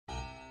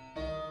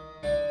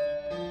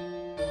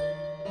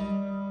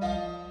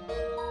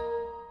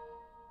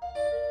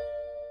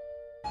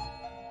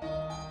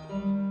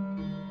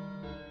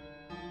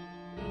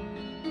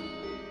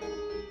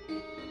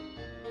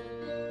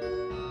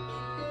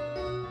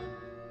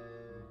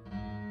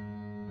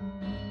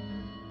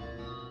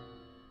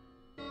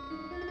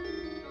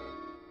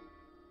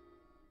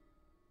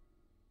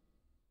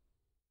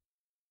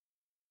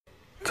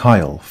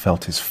Kyle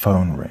felt his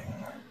phone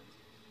ring,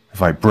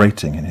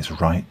 vibrating in his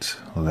right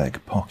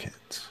leg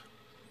pocket.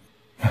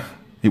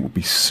 It would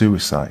be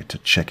suicide to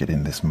check it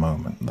in this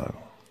moment, though.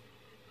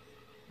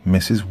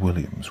 Mrs.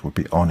 Williams would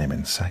be on him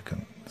in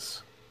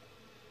seconds.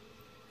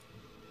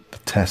 The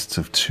tests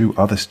of 2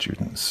 other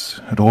students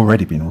had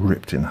already been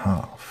ripped in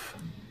half,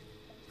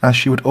 as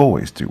she would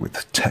always do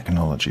with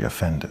technology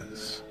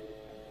offenders.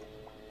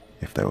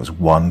 If there was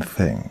one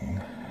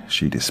thing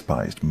she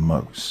despised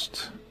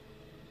most,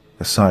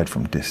 aside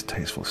from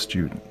distasteful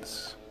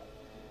students,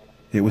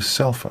 it was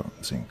cell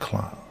phones in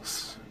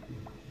class.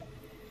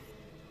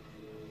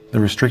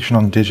 The restriction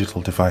on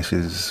digital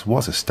devices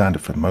was a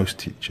standard for most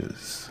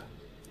teachers,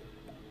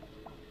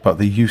 but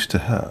the use to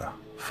her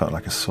felt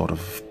like a sort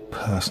of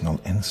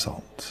personal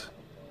insult,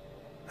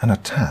 an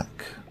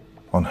attack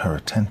on her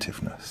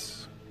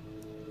attentiveness.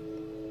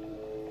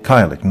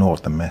 Kyle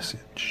ignored the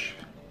message.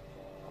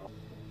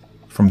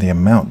 From the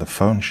amount the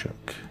phone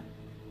shook,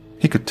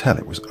 he could tell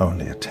it was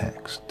only a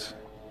text.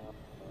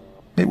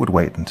 It would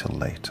wait until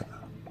later,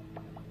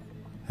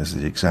 as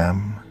the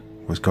exam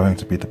was going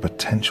to be the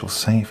potential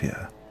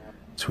savior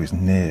to his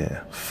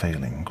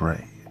near-failing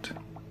grade.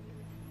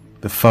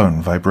 The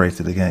phone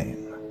vibrated again.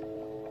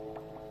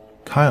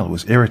 Kyle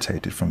was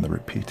irritated from the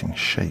repeating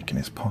shake in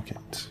his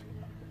pocket,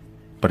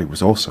 but he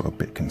was also a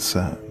bit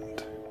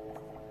concerned.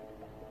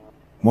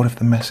 What if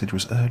the message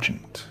was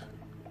urgent?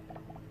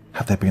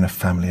 Had there been a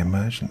family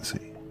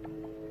emergency?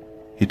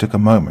 He took a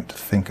moment to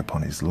think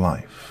upon his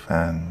life,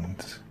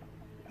 and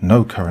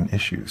no current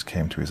issues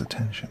came to his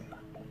attention.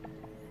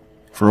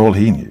 For all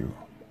he knew,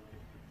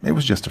 it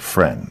was just a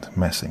friend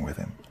messing with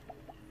him.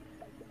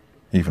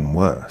 Even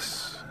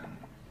worse,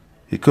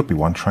 he could be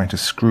one trying to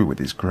screw with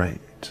his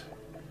grade,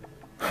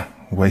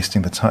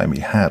 wasting the time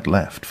he had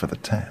left for the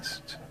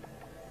test.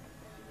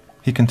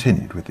 He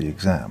continued with the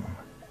exam,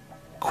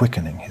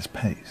 quickening his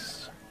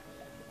pace.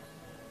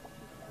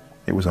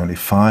 It was only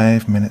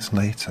 5 minutes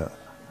later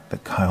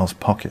that Kyle's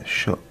pocket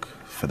shook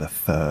for the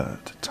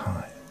 3rd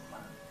time.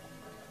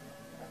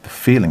 The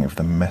feeling of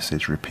the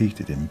message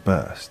repeated in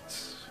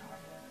bursts,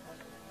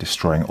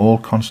 destroying all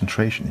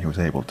concentration he was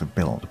able to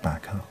build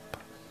back up.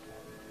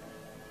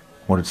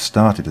 What had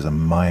started as a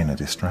minor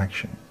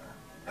distraction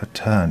had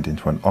turned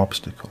into an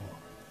obstacle,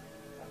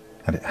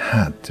 and it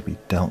had to be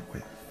dealt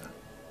with.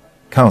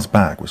 Kyle's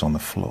bag was on the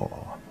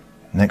floor,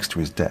 next to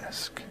his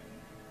desk.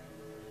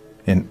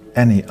 In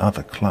any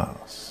other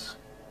class,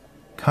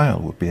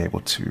 Kyle would be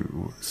able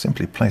to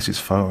simply place his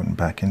phone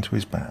back into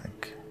his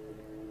bag,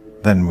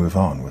 then move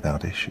on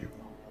without issue.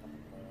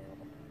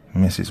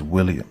 Mrs.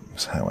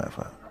 Williams,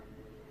 however,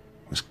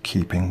 was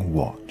keeping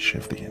watch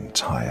of the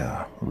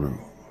entire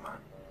room.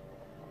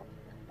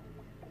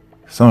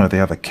 Some of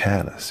the other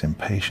careless,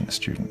 impatient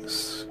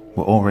students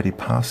were already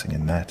passing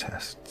in their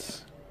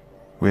tests.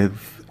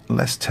 With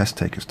less test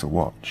takers to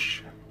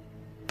watch,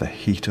 the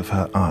heat of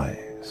her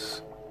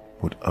eyes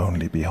would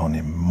only be on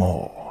him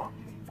more.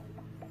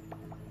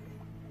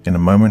 In a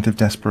moment of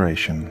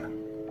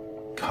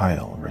desperation,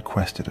 Kyle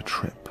requested a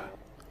trip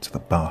to the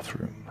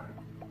bathroom.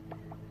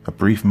 A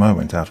brief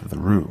moment out of the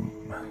room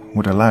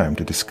would allow him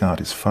to discard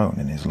his phone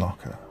in his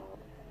locker.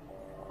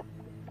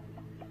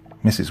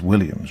 Mrs.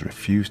 Williams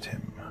refused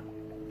him,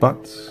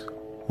 but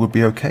would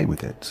be okay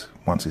with it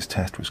once his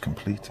test was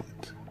completed.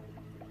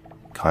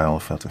 Kyle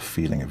felt a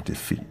feeling of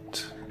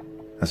defeat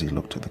as he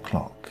looked at the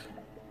clock.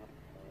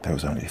 There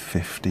was only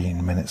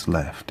 15 minutes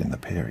left in the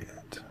period.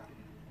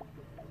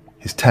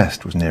 His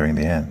test was nearing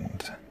the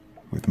end,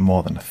 with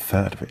more than a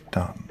third of it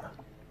done.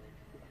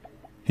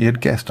 He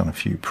had guessed on a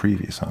few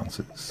previous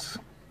answers,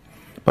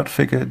 but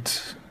figured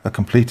a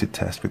completed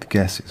test with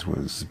guesses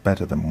was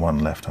better than one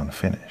left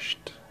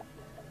unfinished.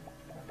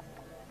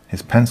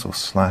 His pencil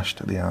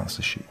slashed at the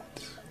answer sheet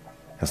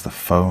as the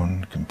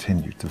phone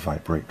continued to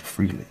vibrate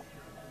freely.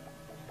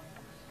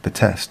 The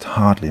test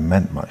hardly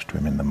meant much to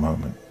him in the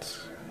moment.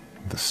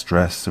 The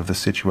stress of the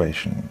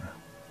situation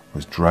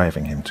was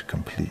driving him to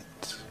complete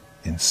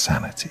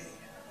insanity.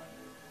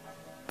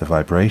 The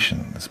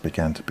vibrations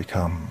began to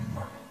become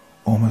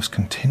almost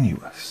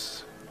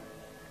continuous.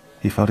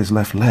 He felt his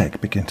left leg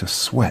begin to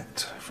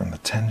sweat from the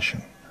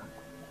tension.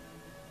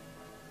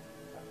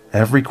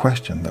 Every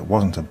question that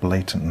wasn't a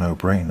blatant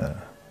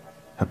no-brainer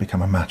had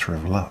become a matter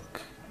of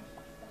luck.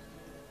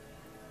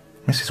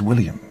 Mrs.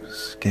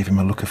 Williams gave him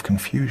a look of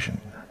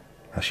confusion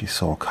as she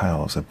saw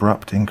Kyle's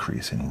abrupt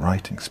increase in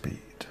writing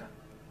speed.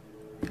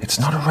 "It's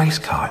not a race,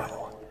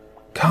 Kyle.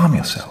 Calm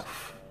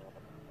yourself,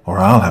 or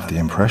I'll have the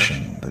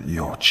impression that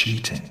you're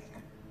cheating,"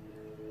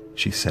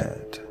 she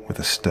said with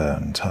a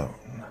stern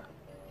tone.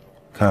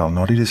 Kyle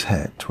nodded his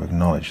head to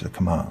acknowledge the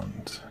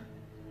command,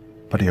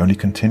 but he only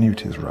continued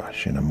his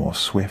rush in a more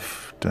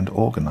swift and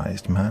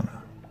organized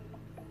manner.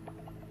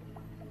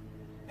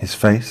 His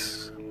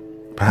face,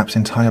 perhaps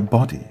entire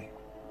body,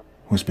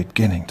 was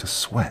beginning to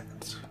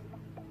sweat.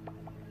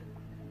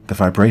 The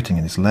vibrating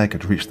in his leg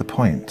had reached the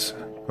point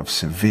of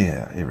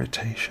severe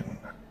irritation,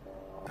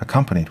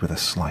 accompanied with a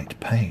slight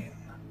pain.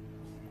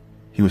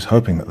 He was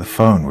hoping that the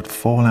phone would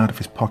fall out of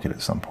his pocket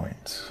at some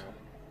point,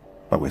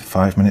 but with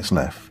 5 minutes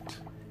left,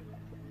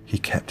 he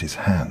kept his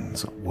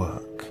hands at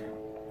work.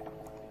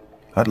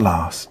 At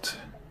last,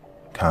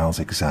 Kyle's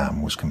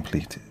exam was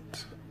completed.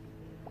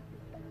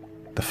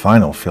 The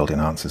final filled-in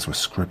answers were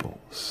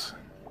scribbles,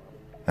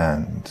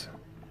 and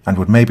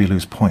would maybe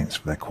lose points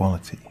for their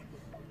quality.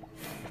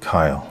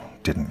 Kyle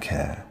didn't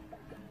care,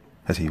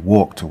 as he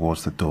walked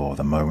towards the door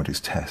the moment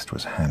his test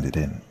was handed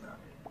in.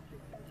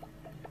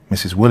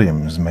 Mrs.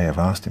 Williams may have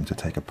asked him to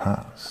take a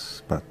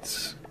pass,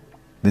 but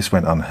this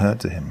went unheard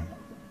to him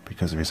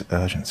because of his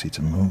urgency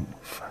to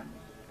move.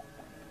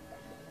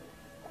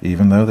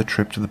 Even though the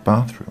trip to the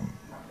bathroom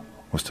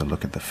was to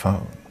look at the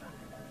phone,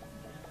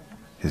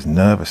 his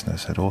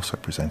nervousness had also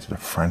presented a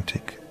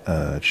frantic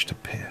urge to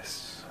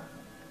piss.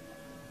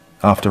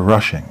 After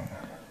rushing,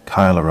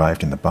 Kyle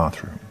arrived in the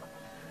bathroom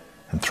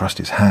and thrust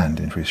his hand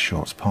into his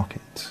shorts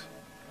pocket.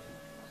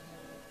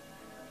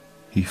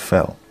 He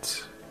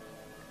felt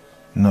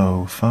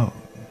no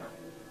phone,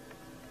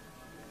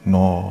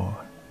 nor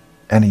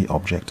any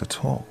object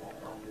at all.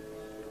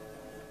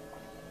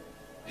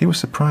 He was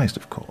surprised,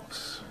 of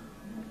course.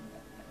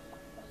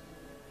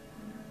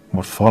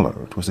 What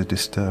followed was a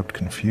disturbed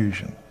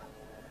confusion,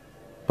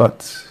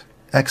 but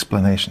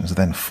explanations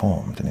then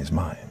formed in his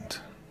mind.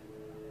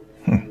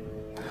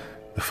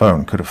 The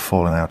phone could have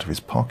fallen out of his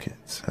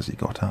pocket as he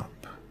got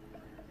up,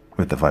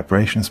 with the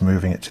vibrations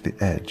moving it to the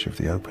edge of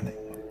the opening.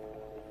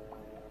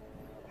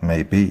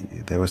 Maybe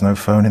there was no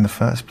phone in the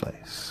first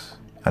place,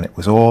 and it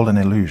was all an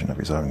illusion of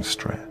his own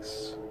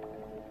stress.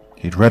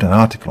 He'd read an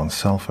article on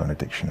cell phone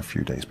addiction a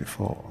few days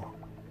before.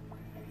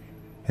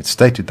 It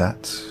stated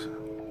that,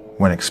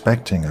 when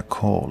expecting a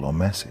call or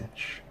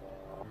message,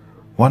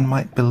 one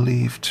might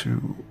believe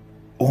to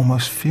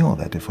almost feel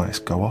their device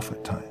go off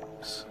at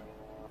times.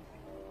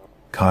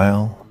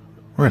 Kyle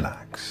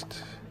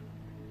relaxed,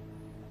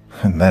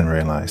 and then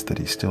realized that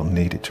he still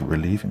needed to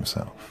relieve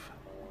himself.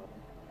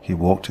 He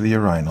walked to the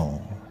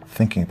urinal,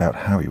 thinking about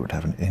how he would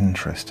have an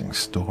interesting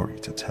story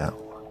to tell.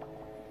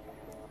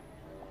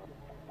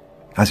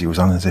 As he was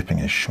unzipping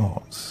his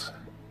shorts,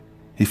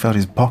 he felt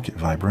his pocket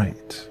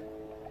vibrate.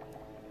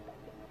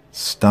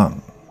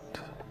 Stunned,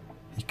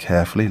 he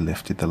carefully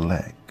lifted the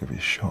leg of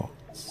his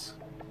shorts.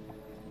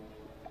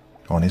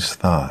 On his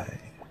thigh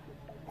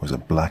was a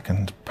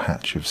blackened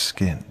patch of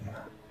skin,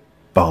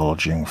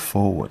 bulging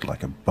forward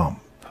like a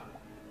bump.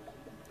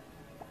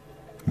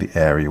 The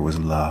area was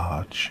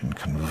large and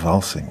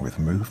convulsing with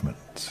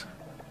movement.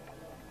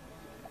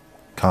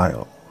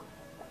 Kyle,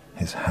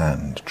 his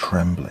hand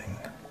trembling,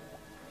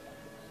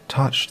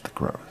 touched the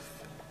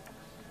growth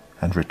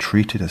and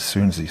retreated as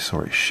soon as he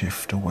saw it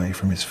shift away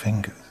from his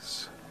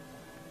fingers.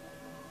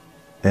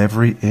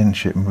 Every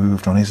inch it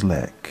moved on his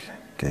leg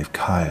gave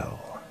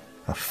Kyle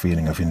a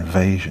feeling of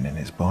invasion in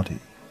his body,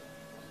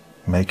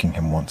 making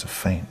him want to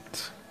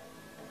faint.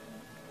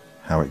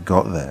 How it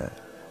got there,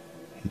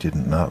 he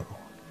didn't know,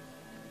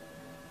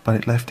 but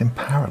it left him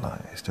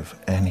paralyzed of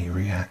any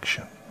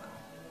reaction.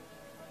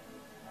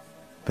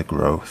 The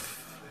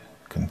growth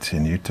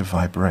continued to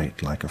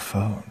vibrate like a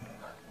phone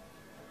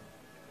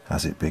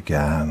as it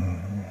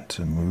began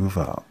to move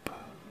up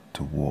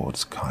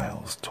towards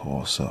Kyle's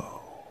torso.